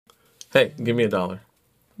Hey, give me $1.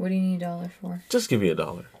 What do you need $1 for? Just give me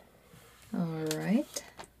 $1. All right.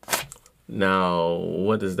 Now,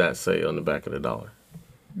 what does that say on the back of the dollar?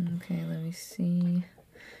 Okay, let me see.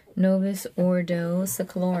 Novus Ordo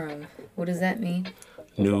Seclorum. What does that mean?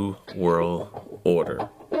 New World Order.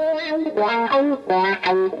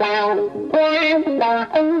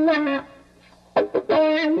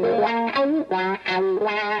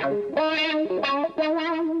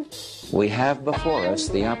 We have before us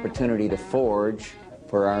the opportunity to forge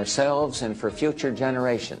for ourselves and for future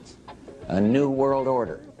generations a new world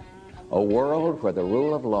order, a world where the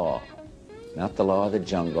rule of law, not the law of the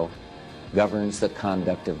jungle, governs the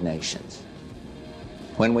conduct of nations.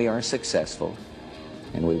 When we are successful,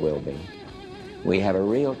 and we will be, we have a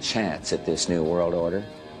real chance at this new world order,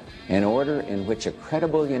 an order in which a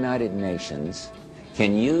credible United Nations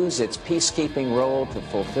can use its peacekeeping role to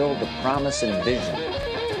fulfill the promise and vision.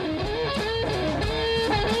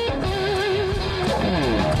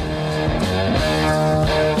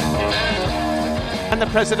 And the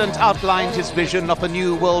president outlined his vision of a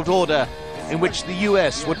new world order in which the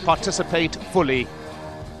US would participate fully,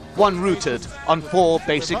 one rooted on 4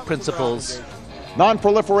 basic principles.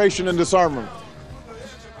 Non-proliferation and disarmament,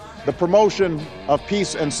 the promotion of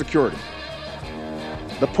peace and security,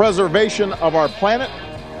 the preservation of our planet,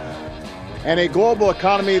 and a global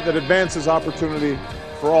economy that advances opportunity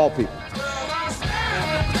for all people.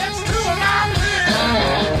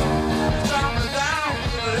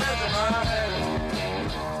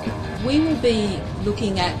 We will be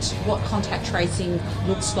looking at what contact tracing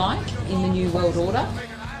looks like in the New World Order.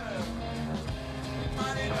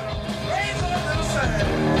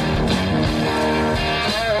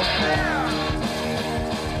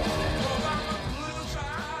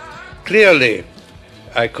 Clearly,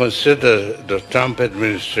 I consider the Trump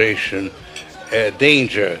administration a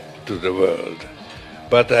danger to the world,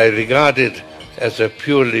 but I regard it as a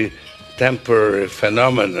purely temporary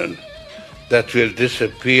phenomenon that will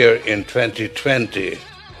disappear in 2020.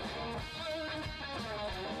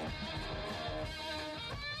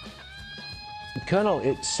 Colonel,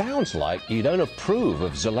 it sounds like you don't approve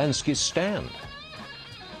of Zelensky's stand.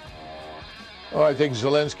 Oh, I think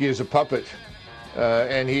Zelensky is a puppet,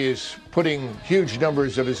 and he is putting huge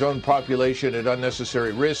numbers of his own population at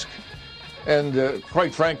unnecessary risk. And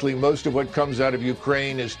quite frankly, most of what comes out of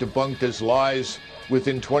Ukraine is debunked as lies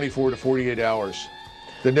within 24 to 48 hours.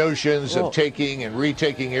 The notions of taking and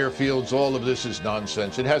retaking airfields, all of this is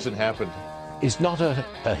nonsense. It hasn't happened. He's not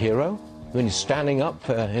a hero when he's standing up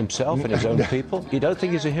for himself and his own people? You don't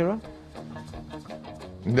think he's a hero?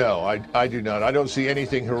 No, I do not. I don't see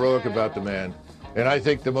anything heroic about the man. And I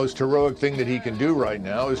think the most heroic thing that he can do right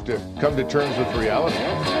now is to come to terms with reality.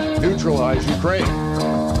 Neutralize Ukraine.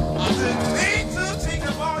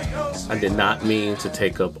 I did not mean to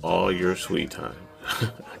take up all your sweet time.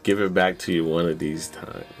 Give it back to you one of these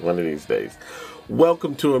days.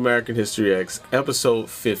 Welcome to American History X, episode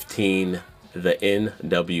 15, the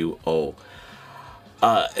NWO.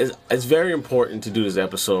 It's very important to do this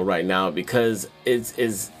episode right now because it's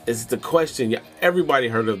the question. Everybody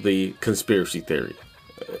heard of the conspiracy theory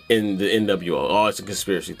in the NWO. Oh, it's a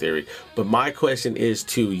conspiracy theory. But my question is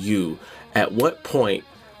to you: at what point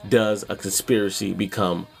does a conspiracy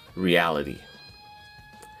become reality?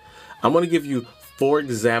 I'm going to give you 4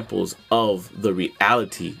 examples of the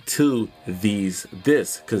reality to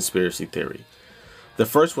this conspiracy theory. The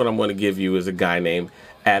first one I'm going to give you is a guy named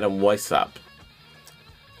Adam Weishaupt.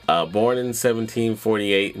 Born in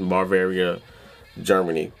 1748 in Bavaria,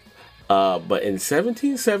 Germany. But in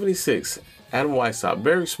 1776, Adam Weishaupt,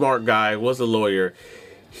 very smart guy, was a lawyer.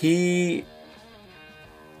 He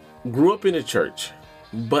grew up in a church,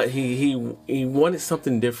 but he wanted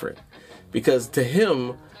something different. Because to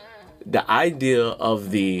him, the idea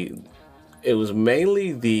of it was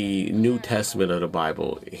mainly the New Testament of the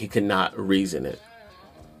Bible. He could not reason it.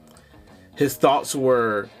 His thoughts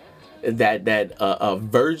were that a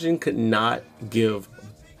virgin could not give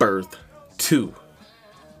birth to.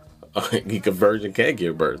 A virgin can't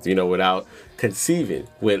give birth, without conceiving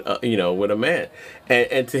with a man.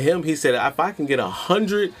 And to him, he said, if I can get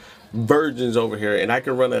 100 virgins over here and I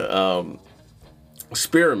can run a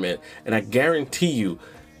experiment, and I guarantee you,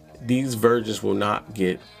 these virgins will not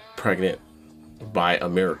get pregnant by a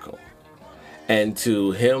miracle. And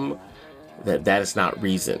to him, that is not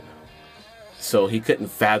reason. So he couldn't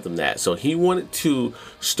fathom that. So he wanted to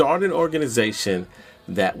start an organization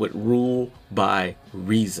that would rule by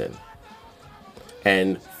reason.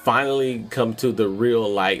 And finally come to the real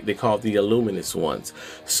light. They call it the Illuminist ones.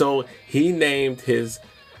 So he named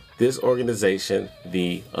this organization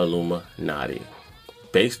the Illuminati,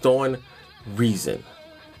 based on reason.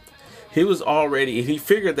 he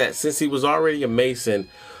figured that since he was already a Mason,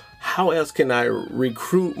 how else can I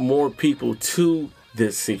recruit more people to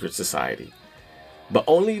this secret society? But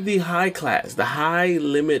only the high class, the high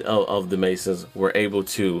limit of the Masons were able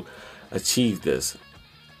to achieve this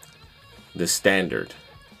standard.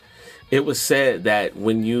 It was said that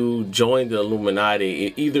when you joined the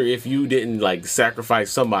Illuminati, either if you didn't like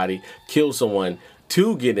sacrifice somebody, kill someone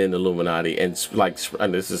to get in the Illuminati, and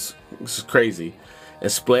this is crazy,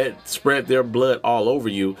 and spread their blood all over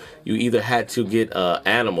you, you either had to get an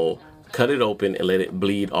animal, cut it open, and let it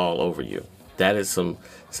bleed all over you. That is some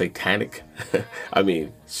satanic,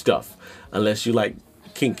 stuff, unless you like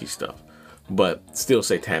kinky stuff, but still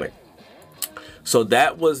satanic. So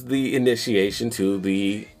that was the initiation to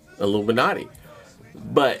the Illuminati.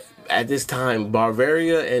 But at this time,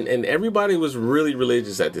 Bavaria and everybody was really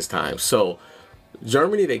religious at this time. So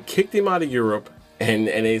Germany, they kicked him out of Europe, and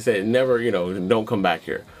they said, never, don't come back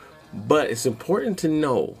here. But it's important to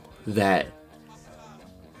know that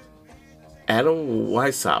Adam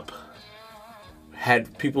Weishaupt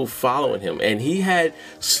had people following him, and he had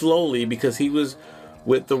slowly, because he was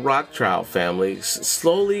with the Rothschild family,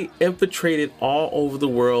 slowly infiltrated all over the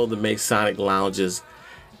world, the Masonic lounges,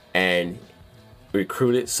 and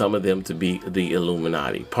recruited some of them to be the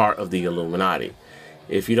Illuminati, part of the Illuminati.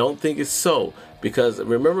 If you don't think it's so, because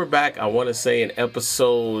remember back, I want to say in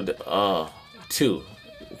episode 2,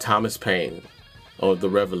 Thomas Paine, or The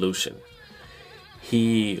Revolution,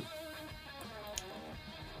 he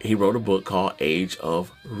wrote a book called Age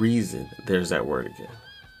of Reason. There's that word again.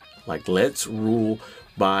 Like, let's rule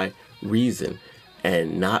by reason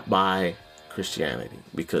and not by Christianity.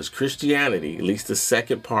 Because Christianity, at least the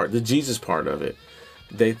second part, the Jesus part of it,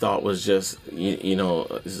 they thought was just,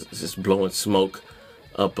 just blowing smoke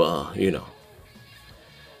up,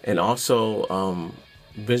 And also,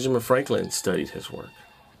 Benjamin Franklin studied his work.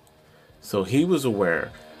 So he was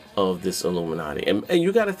aware of this Illuminati. And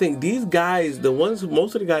you got to think, these guys, most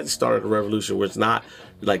of the guys that started the revolution was not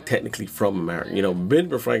like technically from America.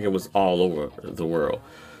 Benjamin Franklin was all over the world.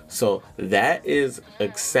 So that is an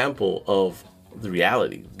example of the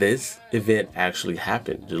reality. This event actually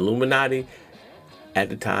happened. The Illuminati at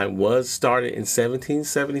the time was started in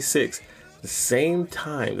 1776, the same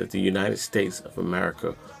time that the United States of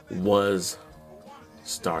America was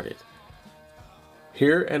started.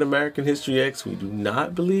 Here at American History X, we do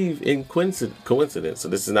not believe in coincidence. So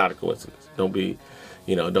this is not a coincidence. Don't be,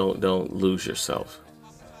 don't lose yourself.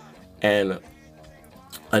 And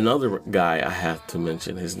another guy I have to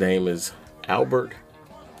mention, his name is Albert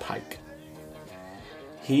Pike.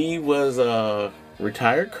 He was a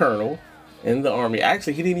retired colonel in the Army.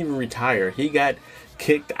 Actually, he didn't even retire. He got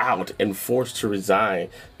kicked out and forced to resign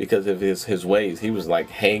because of his ways. He was like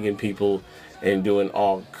hanging people and doing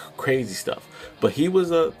all crazy stuff. But he was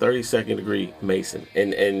a 32nd degree Mason.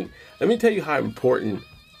 And let me tell you how important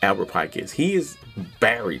Albert Pike is. He is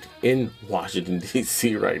buried in Washington,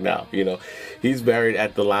 D.C. right now. He's buried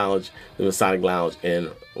at the lounge, the Masonic Lounge in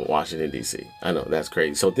Washington, D.C. I know, that's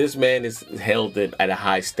crazy. So this man is held at a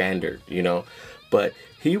high standard, But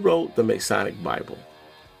he wrote the Masonic Bible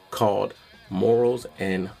called Morals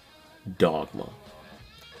and Dogma.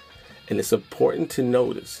 And it's important to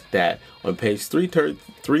notice that on page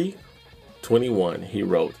 321, he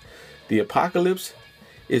wrote, "The apocalypse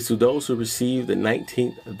is to those who receive the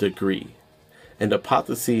 19th degree, and the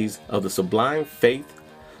apotheosis of the sublime faith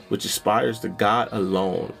which aspires to God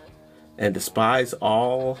alone, and despise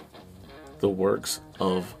all the works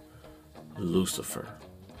of Lucifer."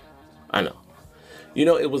 I know.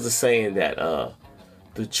 It was a saying that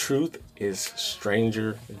the truth is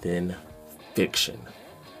stranger than fiction.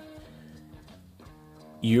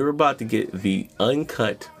 You're about to get the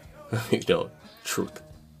uncut, truth.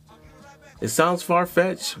 It sounds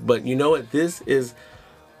far-fetched, but you know what? This is,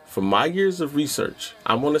 from my years of research,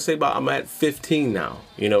 I'm at 15 now,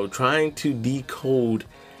 trying to decode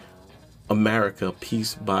America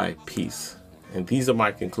piece by piece. And these are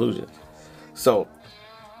my conclusions. So,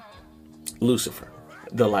 Lucifer,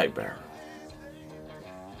 the light bearer.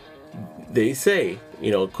 They say,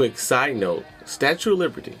 quick side note, Statue of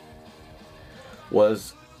Liberty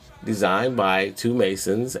was designed by two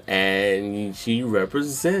Masons, and she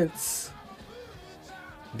represents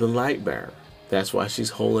the light bearer. That's why she's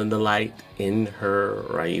holding the light in her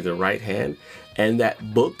right hand, and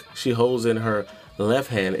that book she holds in her left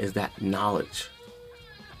hand is that knowledge.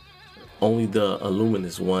 Only the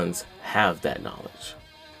luminous ones have that knowledge.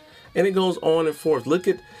 And it goes on and forth. Look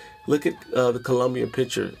at the Columbian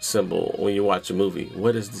picture symbol when you watch a movie.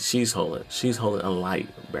 What is she's holding? She's holding a light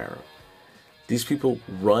bearer. These people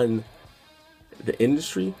run the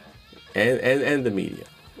industry and the media.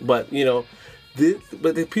 But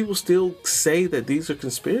but the people still say that these are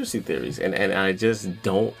conspiracy theories, and I just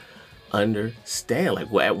don't understand.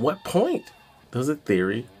 Like, at what point does a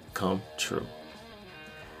theory come true?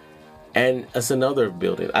 And it's another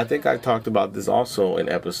building. I think I talked about this also in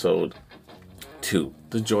episode 2,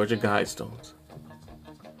 the Georgia Guidestones.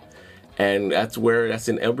 And that's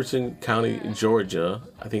in Elberton County, Georgia.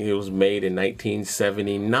 I think it was made in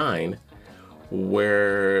 1979,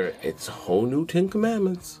 where it's a whole new 10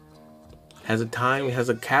 Commandments. Has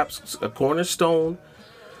a cornerstone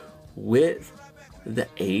with the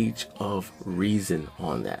age of reason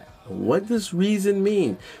on that. What does reason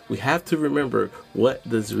mean? We have to remember, what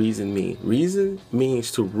does reason mean? Reason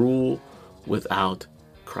means to rule without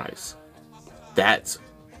Christ. That's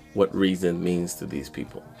what reason means to these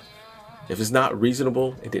people. If it's not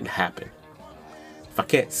reasonable, it didn't happen. If I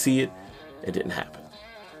can't see it, it didn't happen.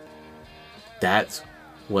 That's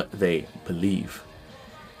what they believe.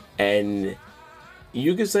 And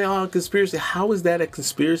you can say, oh, conspiracy. How is that a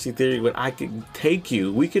conspiracy theory when I can take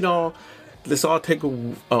you? Let's all take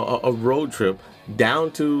a road trip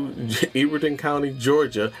down to Elberton County,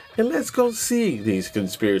 Georgia, and let's go see these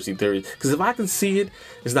conspiracy theories. Because if I can see it,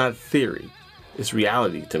 it's not a theory. It's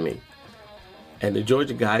reality to me. And the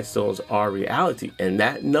Georgia Guidestones are reality. And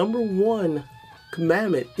that number 1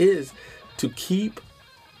 commandment is to keep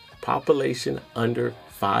population under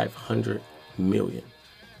 500 million.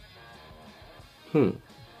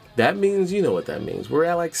 That means, you know what that means. We're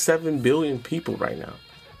at like 7 billion people right now.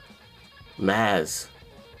 Mass.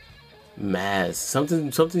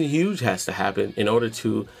 Something huge has to happen in order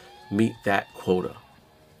to meet that quota.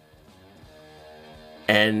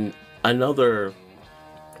 And another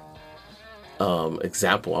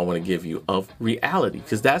example I want to give you of reality,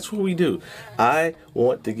 because that's what we do. I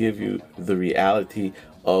want to give you the reality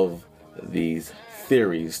of these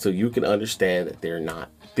theories so you can understand that they're not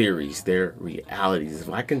theories, they're realities. If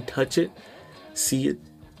I can touch it, see it,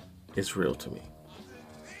 it's real to me.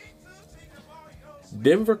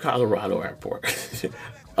 Denver, Colorado airport.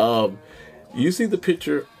 You see the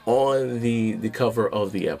picture on the cover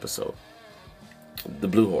of the episode, the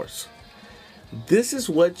blue horse. This is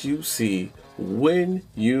what you see when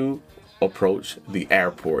you approach the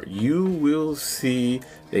airport. You will see,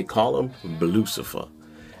 they call him Lucifer.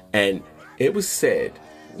 And it was said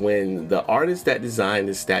when the artist that designed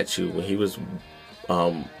the statue, when he was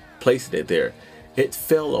placing it there, it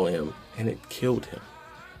fell on him and it killed him.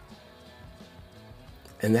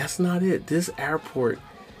 And that's not it. This airport,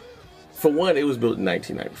 for one, it was built in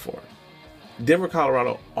 1994. Denver,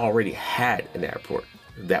 Colorado already had an airport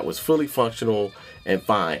that was fully functional and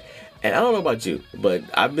fine. And I don't know about you, but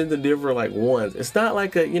I've been to Denver like once. It's not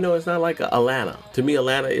like it's not like Atlanta. To me,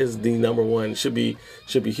 Atlanta is the number one, should be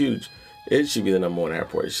huge. It should be the number 1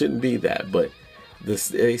 airport. It shouldn't be that, but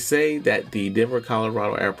they say that the Denver,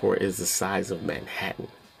 Colorado airport is the size of Manhattan.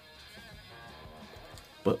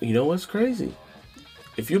 But you know what's crazy?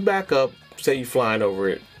 If you back up, say you're flying over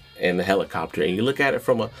it in the helicopter, and you look at it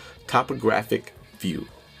from a topographic view,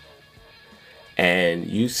 and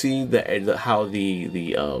you see how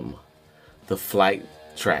the flight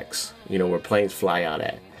tracks, where planes fly out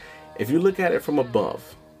at. If you look at it from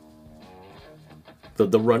above,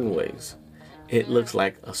 the runways, it looks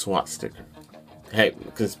like a SWAT sticker. Hey,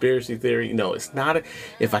 conspiracy theory? No, it's not.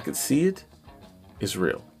 If I could see it, it's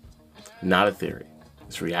real. Not a theory.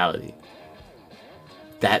 It's reality.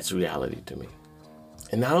 That's reality to me.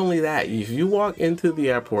 And not only that, if you walk into the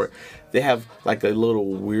airport, they have like a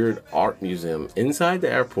little weird art museum inside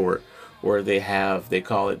the airport where they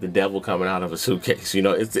call it the devil coming out of a suitcase.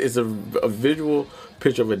 It's a visual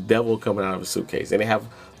picture of a devil coming out of a suitcase. And they have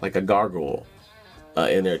like a gargoyle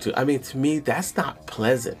in there too. I mean, to me, that's not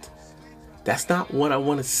pleasant. That's not what I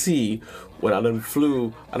want to see when I done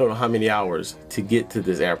flew, I don't know how many hours to get to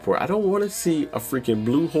this airport. I don't want to see a freaking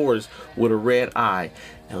blue horse with a red eye.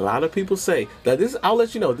 And a lot of people say that I'll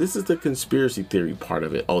let you know, this is the conspiracy theory part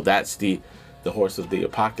of it. Oh, that's the horse of the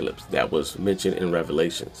apocalypse that was mentioned in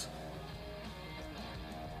Revelations.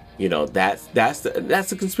 That's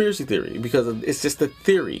the conspiracy theory, because it's just a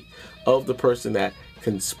theory of the person that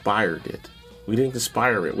conspired it. We didn't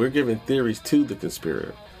conspire it. We're giving theories to the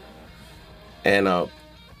conspirator. And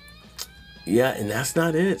and that's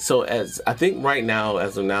not it. So as I think right now,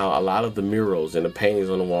 as of now, a lot of the murals and the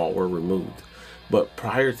paintings on the wall were removed. But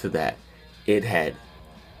prior to that, it had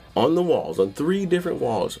on the walls, on 3 different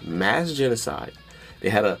walls, mass genocide. They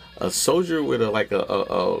had a soldier with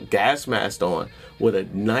a gas mask on with a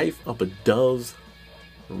knife up a dove's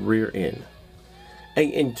rear end.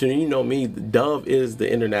 And to me, the dove is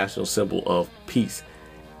the international symbol of peace.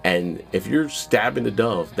 And if you're stabbing the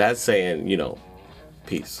dove, that's saying,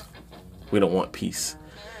 peace. We don't want peace.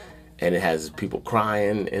 And it has people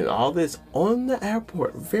crying and all this on the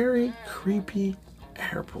airport. Very creepy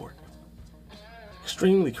airport.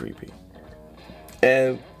 Extremely creepy.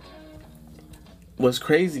 And what's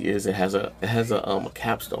crazy is it has a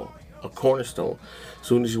capstone, a cornerstone. As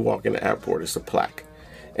soon as you walk in the airport, it's a plaque.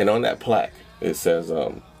 And on that plaque, it says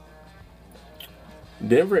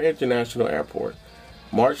Denver International Airport,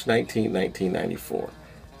 March 19, 1994.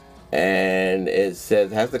 And it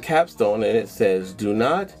says, has the capstone, and it says, do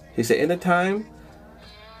not, he said, in the time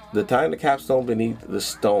the capstone beneath the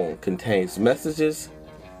stone contains messages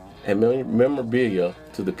and memorabilia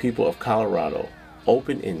to the people of Colorado,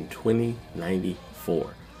 opened in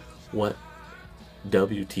 2094. What?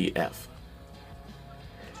 WTF.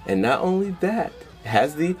 And not only that, it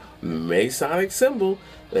has the Masonic symbol.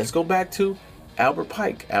 Let's go back to Albert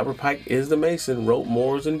Pike. Albert Pike is the Mason, wrote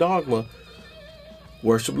Moors and Dogma,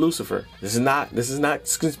 worship Lucifer. This is not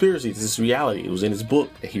conspiracy. This is reality. It was in his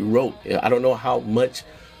book that he wrote. I don't know how much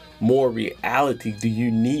more reality do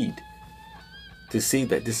you need to see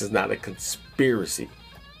that this is not a conspiracy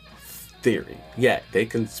theory. Yeah, they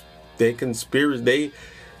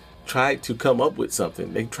tried to come up with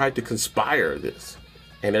something. They tried to conspire this,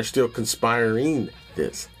 and they're still conspiring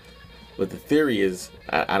this. But the theory is,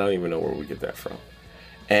 I don't even know where we get that from.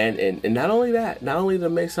 And not only that, not only the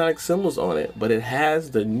Masonic symbols on it, but it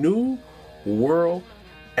has the New World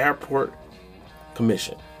Airport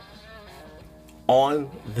Commission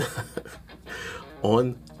on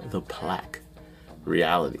the plaque.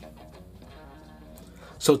 Reality.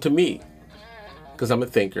 So to me, because I'm a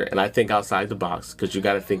thinker and I think outside the box, because you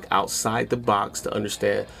got to think outside the box to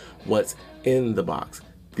understand what's in the box.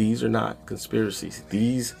 These are not conspiracies.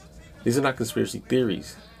 These are not conspiracy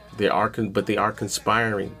theories. They are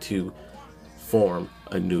conspiring to form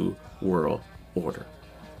a new world order.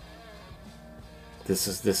 This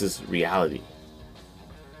is reality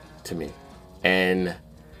to me, and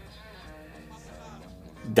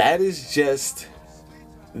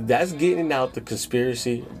that's getting out the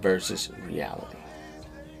conspiracy versus reality.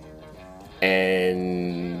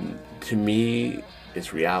 And to me,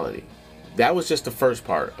 it's reality. That was just the first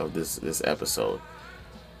part of this episode.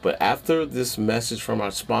 But after this message from our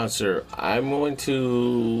sponsor, I'm going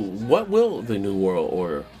to... What will the New World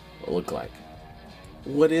Order look like?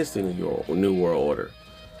 What is the New World Order?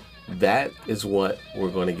 That is what we're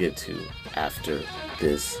going to get to after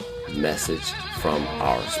this message from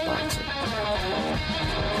our sponsor.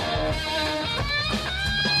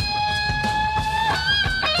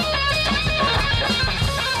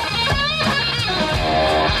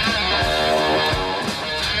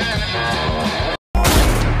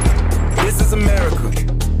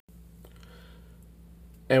 America.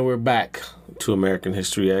 And we're back to American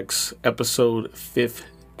History X, episode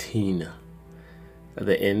 15,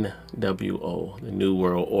 the NWO, the New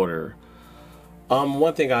World Order.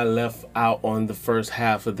 One thing I left out on the first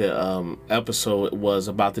half of the episode was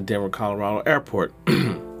about the Denver, Colorado airport.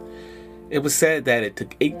 It was said that it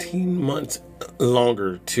took 18 months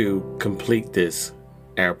longer to complete this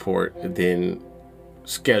airport than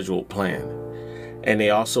scheduled plan. And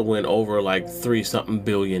they also went over like $3-something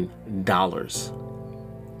billion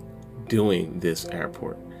doing this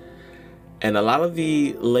airport. And a lot of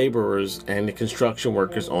the laborers and the construction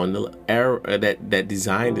workers on the that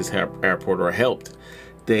designed this airport or helped,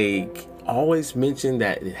 they always mentioned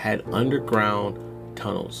that it had underground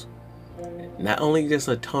tunnels. Not only just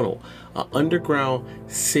a tunnel, an underground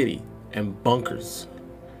city and bunkers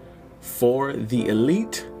for the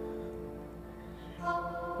elite.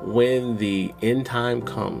 When the end time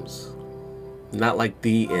comes, not like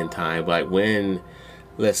the end time, but like when,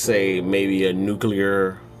 let's say, maybe a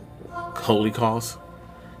nuclear holocaust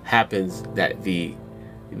happens, that the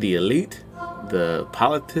elite, the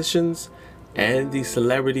politicians, and the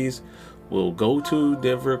celebrities will go to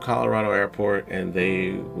Denver, Colorado airport, and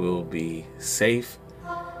they will be safe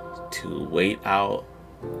to wait out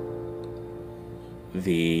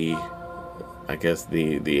the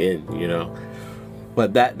end, you know.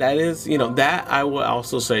 But that is, you know, that I would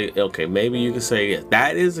also say, okay, maybe you could say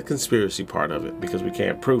that is a conspiracy part of it because we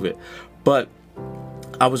can't prove it. But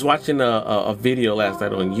I was watching a video last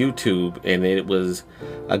night on YouTube, and it was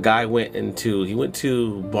a guy went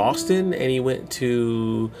to Boston and he went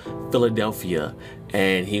to Philadelphia,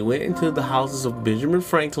 and he went into the houses of Benjamin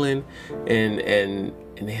Franklin, and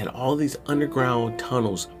they had all these underground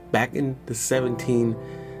tunnels back in the 1780s,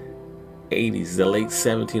 the late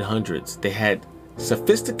 1700s. They had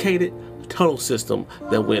sophisticated tunnel system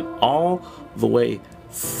that went all the way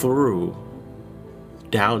through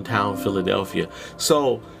downtown Philadelphia.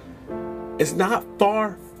 So it's not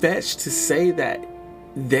far-fetched to say that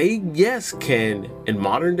they, yes, can, in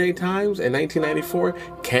modern day times, in 1994,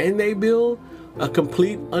 can they build a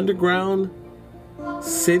complete underground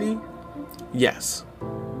city? Yes.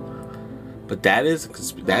 But that is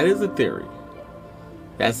a theory.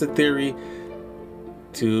 That's a theory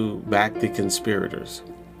to back the conspirators.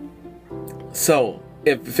 So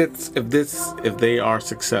if they are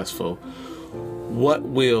successful, what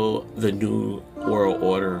will the new world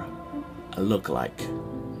order look like?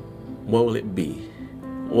 What will it be?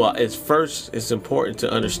 Well, it's important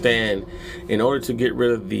to understand, in order to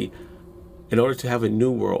have a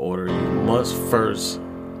new world order, you must first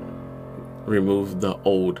remove the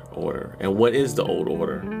old order. And what is the old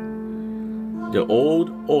order? The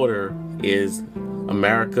old order is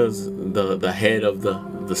America's the head of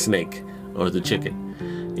the snake or the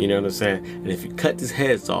chicken. You know what I'm saying? And if you cut his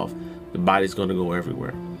heads off, the body's going to go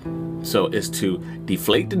everywhere. So it's to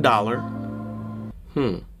deflate the dollar.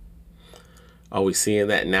 Are we seeing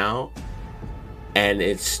that now? And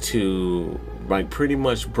it's to pretty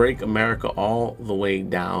much break America all the way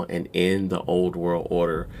down and end the old world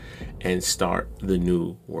order and start the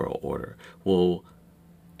new world order.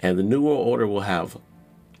 And the new world order will have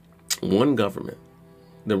one government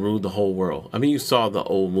that rule the whole world. I mean, you saw the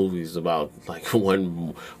old movies about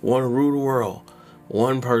one rule the world,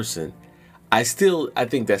 one person. I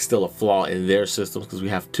think that's still a flaw in their systems, because we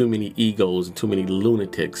have too many egos and too many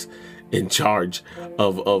lunatics in charge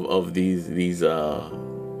of these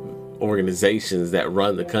organizations that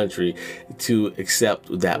run the country to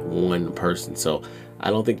accept that one person. So I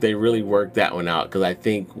don't think they really worked that one out, because I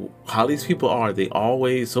think how these people are,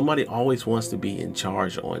 somebody always wants to be in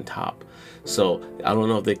charge on top. So I don't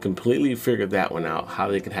know if they completely figured that one out, how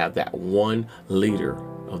they can have that one leader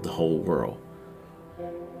of the whole world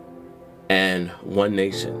and one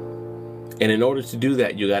nation. And in order to do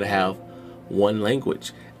that, you got to have one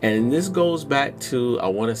language. And this goes back to, I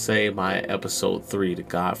want to say, my episode 3, The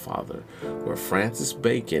Godfather, where Francis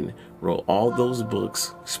Bacon wrote all those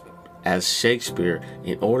books as Shakespeare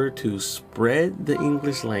in order to spread the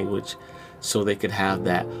English language so they could have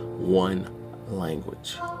that one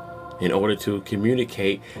language, in order to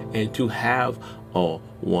communicate and to have a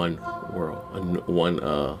one world, one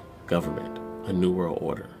government, a new world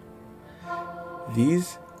order.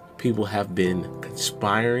 These people have been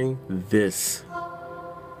conspiring this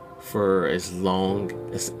for as long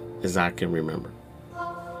as I can remember.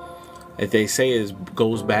 If they say it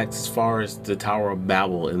goes back as far as the Tower of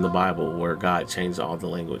Babel in the Bible, where God changed all the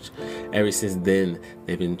language. Ever since then,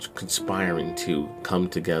 they've been conspiring to come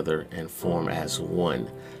together and form as one.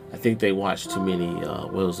 I think they watched too many,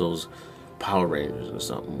 what was those, Power Rangers or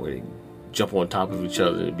something, where they jump on top of each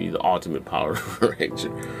other to be the ultimate Power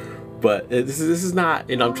Ranger. But this is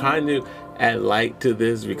not, I'm trying to add light to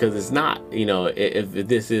this, because it's not, if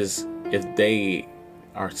they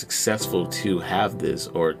are successful to have this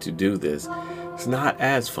or to do this, it's not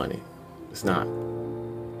as funny. It's not.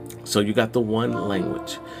 So you got the one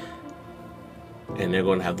language, and they're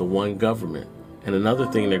going to have the one government. And another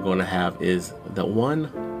thing they're going to have is the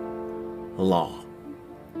one law.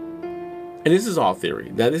 And this is all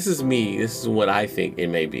theory. Now, this is me. This is what I think it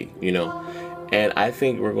may be, And I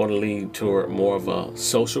think we're going to lead toward more of a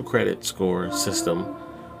social credit score system,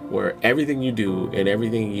 where everything you do and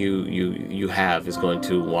everything you have is going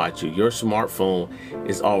to watch you. Your smartphone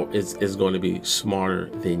is going to be smarter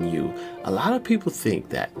than you. A lot of people think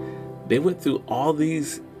that they went through all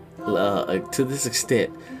these to this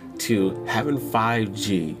extent to having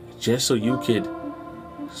 5G just so you could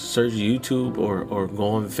search YouTube or go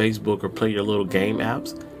on Facebook or play your little game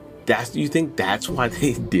apps. You think that's why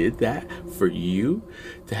they did that for you?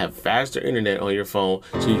 To have faster internet on your phone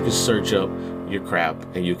so you can search up your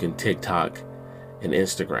crap and you can TikTok and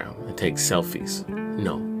Instagram and take selfies?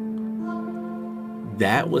 No.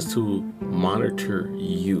 That was to monitor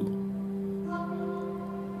you.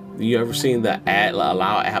 You ever seen the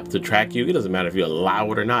allow app to track you? It doesn't matter if you allow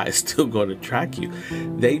it or not, it's still going to track you.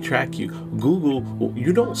 They track you. Google,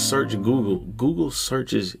 you don't search Google. Google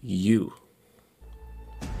searches you.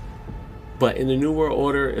 But in the New World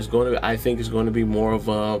Order, I think it's going to be more of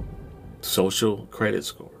a social credit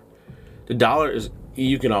score. The dollar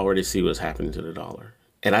you can already see what's happening to the dollar.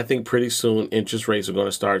 And I think pretty soon interest rates are going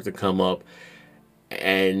to start to come up,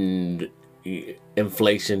 and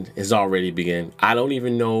inflation has already begun. I don't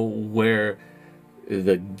even know where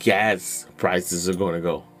the gas prices are going to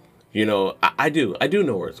go. I do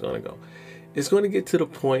know where it's going to go. It's going to get to the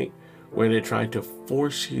point where they're trying to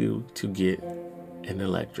force you to get an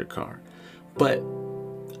electric car. But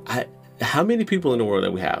how many people in the world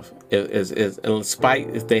that we have is in spite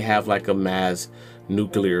if they have like a mass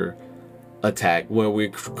nuclear attack, where we're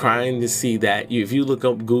trying to see that if you look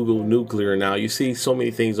up Google nuclear now, you see so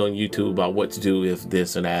many things on YouTube about what to do if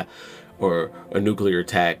this or that, or a nuclear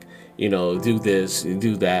attack, you know, do this and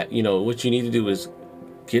do that. You know, what you need to do is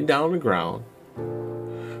get down on the ground,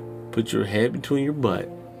 put your head between your butt,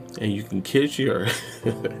 and you can kiss your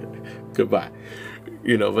goodbye.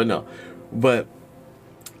 You know, but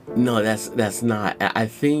no, that's not. I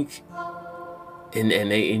think,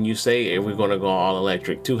 and you say we're going to go all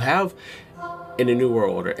electric. To have in the new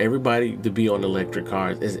world order everybody to be on electric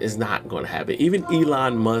cars is not going to happen. Even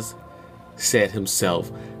Elon Musk said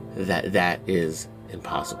himself that is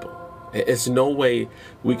impossible. It's no way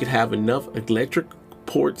we could have enough electric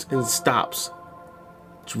ports and stops,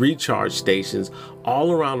 recharge stations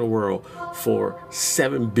all around the world for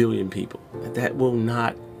 7 billion people. That will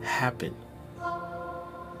not happen.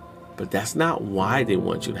 But that's not why they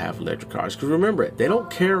want you to have electric cars. Because remember, they don't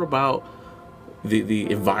care about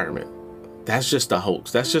the environment. That's just a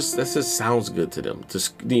hoax. That just sounds good to them.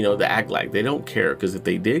 Just, you know, to act like they don't care. Because if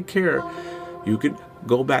they did care, you could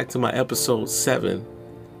go back to my episode 7,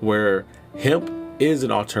 where hemp is an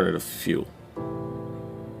alternative fuel.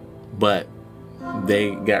 But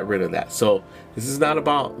they got rid of that. So this is not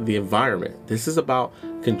about the environment. This is about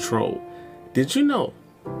control. Did you know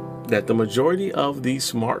that the majority of these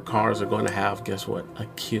smart cars are going to have, guess what, a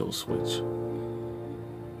kill switch?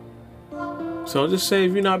 So just say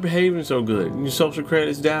if you're not behaving so good and your social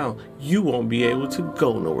credit's down, you won't be able to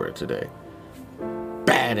go nowhere today.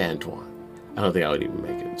 Bad Antoine. I don't think I would even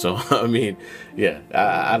make it. So I mean, yeah,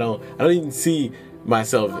 I don't even see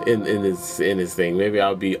myself in this thing. Maybe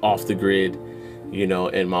I'll be off the grid, you know,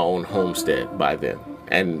 in my own homestead by then,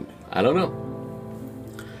 and I don't know.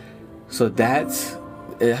 So that's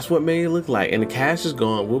what made it look like. And the cash is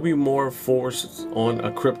gone. We'll be more forced on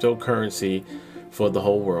a cryptocurrency for the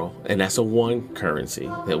whole world, and that's a one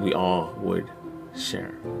currency that we all would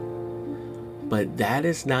share. But that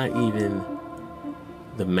is not even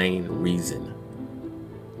the main reason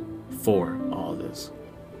for all this.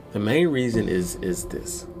 The main reason is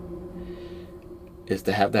this: is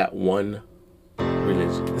to have that one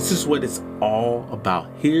religion. This is what it's all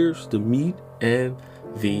about. Here's the meat and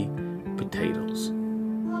the potatoes.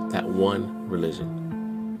 That one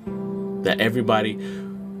religion that everybody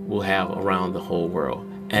will have around the whole world.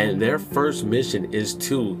 And their first mission is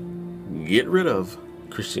to get rid of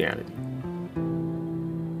Christianity.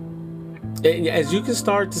 And as you can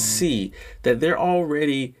start to see that they're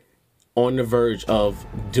already on the verge of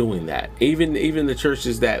doing that. Even the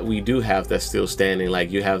churches that we do have that's still standing,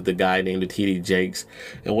 like you have the guy named T.D. Jakes,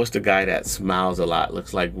 and what's the guy that smiles a lot,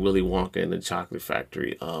 looks like Willy Wonka in the Chocolate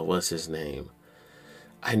Factory? What's his name?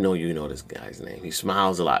 I know you know this guy's name. He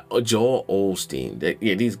smiles a lot. Joel Osteen.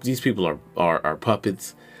 These people are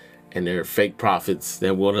puppets, and they're fake prophets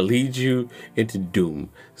that want to lead you into doom.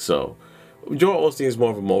 So Joel Osteen is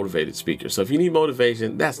more of a motivated speaker. So if you need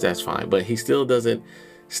motivation, that's fine. But he still doesn't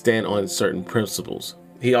stand on certain principles.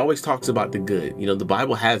 He always talks about the good. You know, the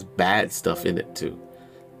Bible has bad stuff in it too.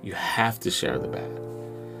 You have to share the bad.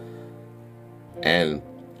 And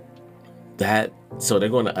so they're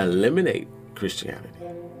going to eliminate Christianity.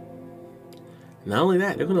 Not only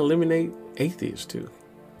that, they're going to eliminate atheists too.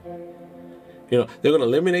 You know, they're going to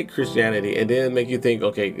eliminate Christianity and then make you think,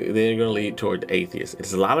 okay, they're going to lead toward atheists.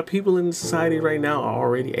 There's a lot of people in society right now are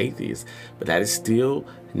already atheists, but that is still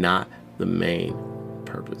not the main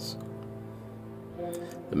purpose.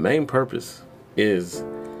 The main purpose is,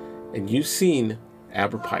 and you've seen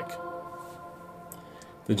Albert Pike,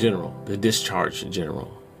 the general, the discharged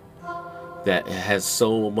general, that has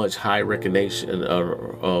so much high recognition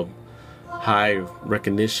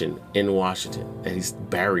in Washington, that he's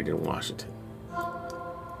buried in Washington,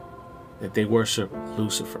 that they worship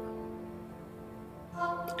Lucifer.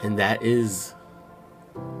 And that is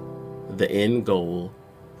the end goal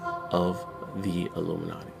of the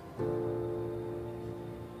Illuminati.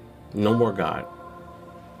 No more God.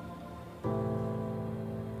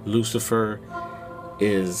 Lucifer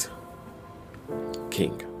is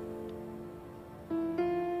king.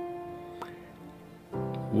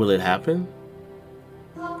 Will it happen?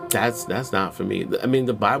 That's not for me. I mean,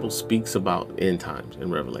 the Bible speaks about end times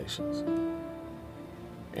and Revelations.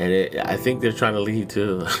 And I think they're trying to lead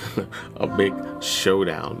to a big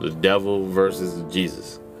showdown, the devil versus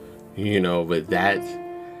Jesus. You know, but that's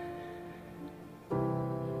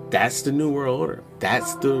the New World Order.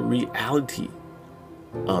 That's the reality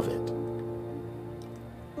of it.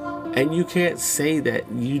 And you can't say that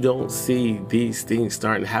you don't see these things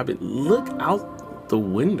starting to happen. Look out the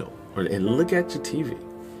window and look at your TV.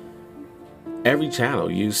 Every channel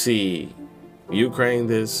you see Ukraine,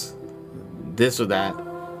 this or that.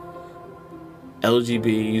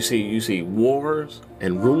 LGBT, you see wars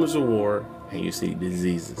and rumors of war, and you see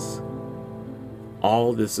diseases.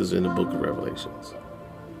 All this is in the book of Revelations.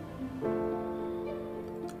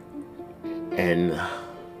 And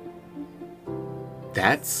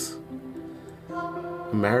that's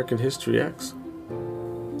American History X.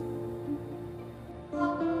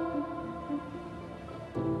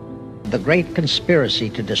 The great conspiracy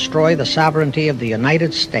to destroy the sovereignty of the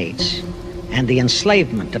United States and the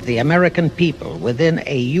enslavement of the American people within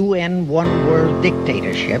a UN one-world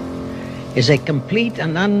dictatorship is a complete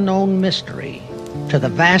and unknown mystery to the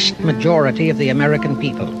vast majority of the American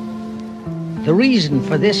people. The reason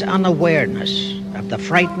for this unawareness of the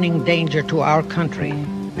frightening danger to our country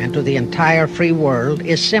and to the entire free world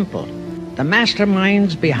is simple. The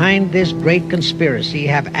masterminds behind this great conspiracy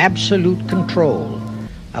have absolute control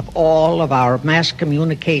of all of our mass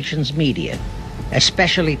communications media,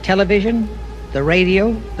 especially television, the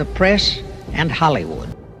radio, the press, and Hollywood.